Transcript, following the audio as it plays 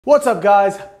What's up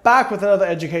guys, back with another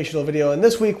educational video, and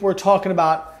this week we're talking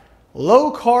about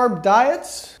low carb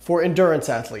diets for endurance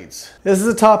athletes. This is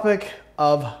a topic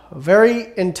of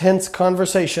very intense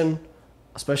conversation,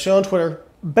 especially on Twitter.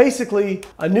 Basically,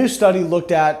 a new study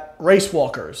looked at race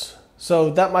walkers.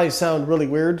 So that might sound really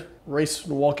weird, race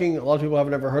walking, a lot of people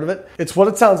haven't ever heard of it. It's what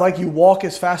it sounds like. You walk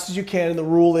as fast as you can, and the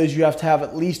rule is you have to have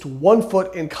at least 1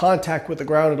 foot in contact with the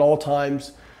ground at all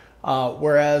times.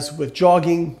 Whereas with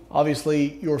jogging,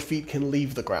 obviously your feet can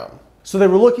leave the ground. So they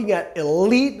were looking at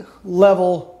elite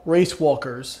level race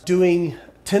walkers doing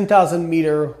 10,000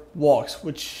 meter walks,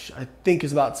 which I think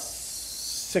is about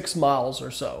 6 miles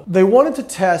or so. They wanted to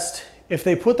test if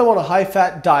they put them on a high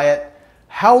fat diet,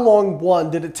 how long, one,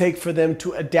 did it take for them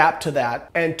to adapt to that?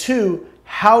 And two,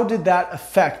 how did that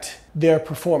affect their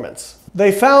performance?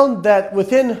 They found that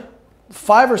within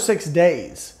 5 or 6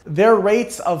 days, their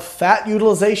rates of fat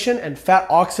utilization and fat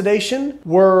oxidation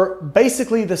were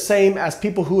basically the same as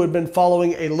people who had been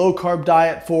following a low carb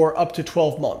diet for up to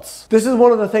 12 months. This is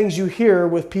one of the things you hear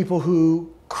with people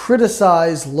who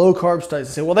criticize low carb studies.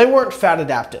 They say, well, they weren't fat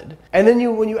adapted. And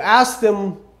then when you ask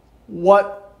them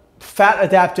what fat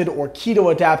adapted or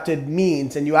keto adapted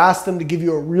means, and you ask them to give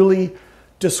you a really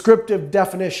descriptive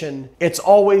definition, it's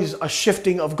always a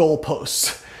shifting of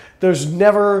goalposts. There's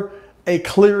never a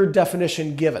clear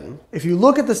definition given. If you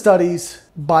look at the studies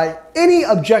by any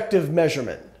objective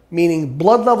measurement, meaning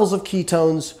blood levels of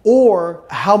ketones or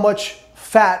how much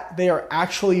fat they are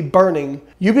actually burning,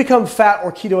 you become fat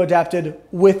or keto adapted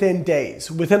within days,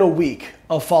 within a week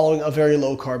of following a very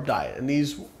low carb diet. And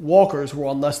these walkers were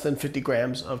on less than 50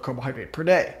 grams of carbohydrate per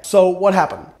day. So what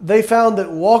happened? They found that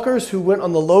walkers who went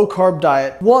on the low carb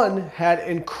diet, one, had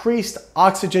increased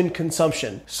oxygen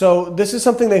consumption. So this is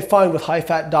something they find with high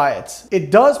fat diets. It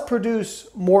does produce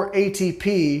more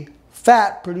ATP.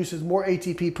 Fat produces more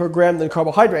ATP per gram than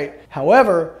carbohydrate.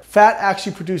 However, fat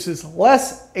actually produces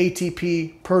less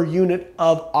ATP per unit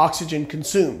of oxygen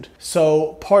consumed.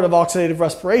 So part of oxidative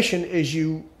respiration is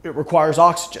it requires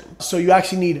oxygen. So you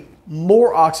actually need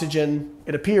more oxygen,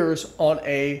 it appears, on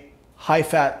a high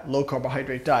fat, low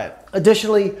carbohydrate diet.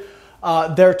 Additionally,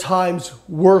 their times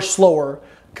were slower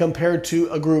compared to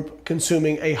a group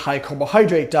consuming a high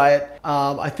carbohydrate diet.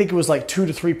 I think it was like 2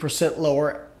 to 3%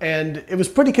 lower. And it was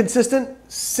pretty consistent.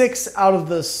 6 out of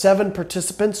the 7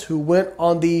 participants who went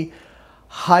on the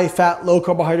high-fat,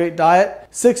 low-carbohydrate diet,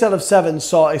 6 out of 7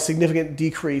 saw a significant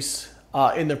decrease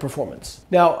in their performance.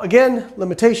 Now, again,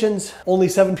 limitations, only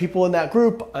 7 people in that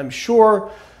group. I'm sure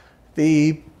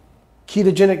the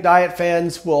ketogenic diet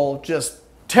fans will just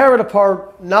tear it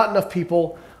apart, not enough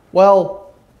people.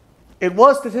 Well, it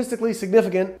was statistically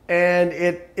significant, and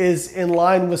it is in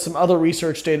line with some other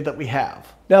research data that we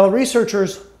have. Now, the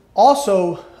researchers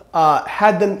also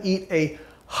had them eat a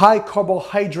high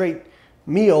carbohydrate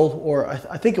meal, or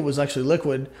I think it was actually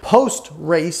liquid,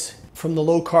 post-race from the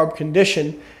low carb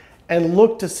condition, and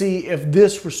looked to see if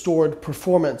this restored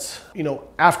performance,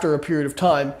 after a period of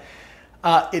time.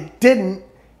 It didn't,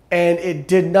 and it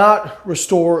did not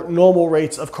restore normal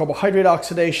rates of carbohydrate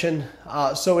oxidation.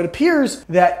 So it appears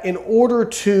that in order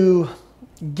to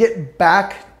get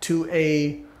back to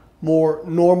a more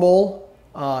normal,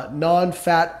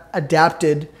 non-fat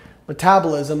adapted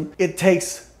metabolism, it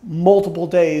takes multiple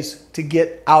days to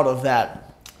get out of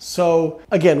that. So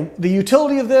again, the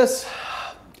utility of this,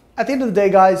 at the end of the day,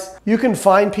 guys, you can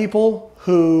find people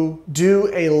who do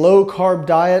a low carb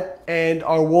diet and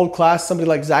are world class, somebody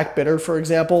like Zach Bitter, for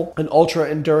example, an ultra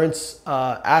endurance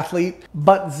athlete.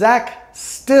 But Zach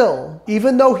still,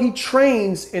 even though he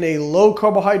trains in a low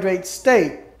carbohydrate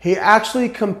state, he actually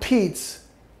competes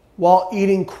while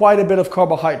eating quite a bit of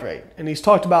carbohydrate. And he's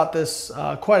talked about this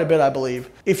quite a bit, I believe.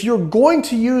 If you're going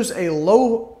to use a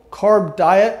low carb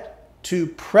diet to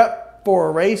prep for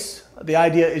a race, the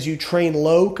idea is you train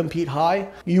low, compete high.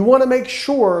 You want to make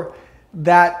sure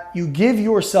that you give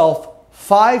yourself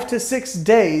 5 to 6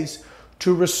 days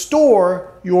to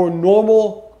restore your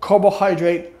normal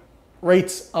carbohydrate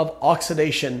rates of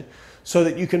oxidation so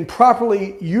that you can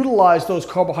properly utilize those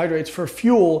carbohydrates for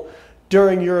fuel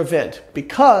during your event,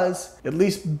 because, at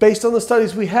least based on the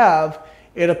studies we have,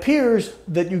 it appears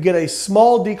that you get a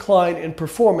small decline in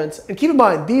performance. And keep in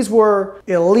mind, these were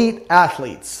elite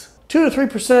athletes. 2 to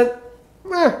 3%,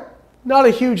 not a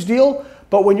huge deal,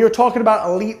 but when you're talking about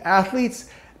elite athletes,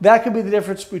 that could be the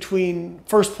difference between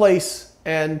first place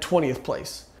and 20th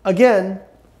place. Again,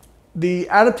 the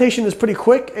adaptation is pretty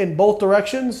quick in both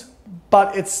directions,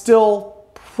 but it's still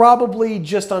probably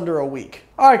just under a week.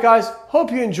 All right, guys,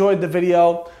 hope you enjoyed the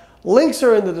video. Links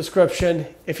are in the description.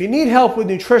 If you need help with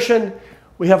nutrition,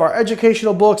 we have our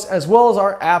educational books as well as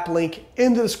our app link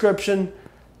in the description.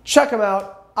 Check them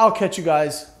out. I'll catch you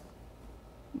guys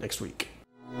next week.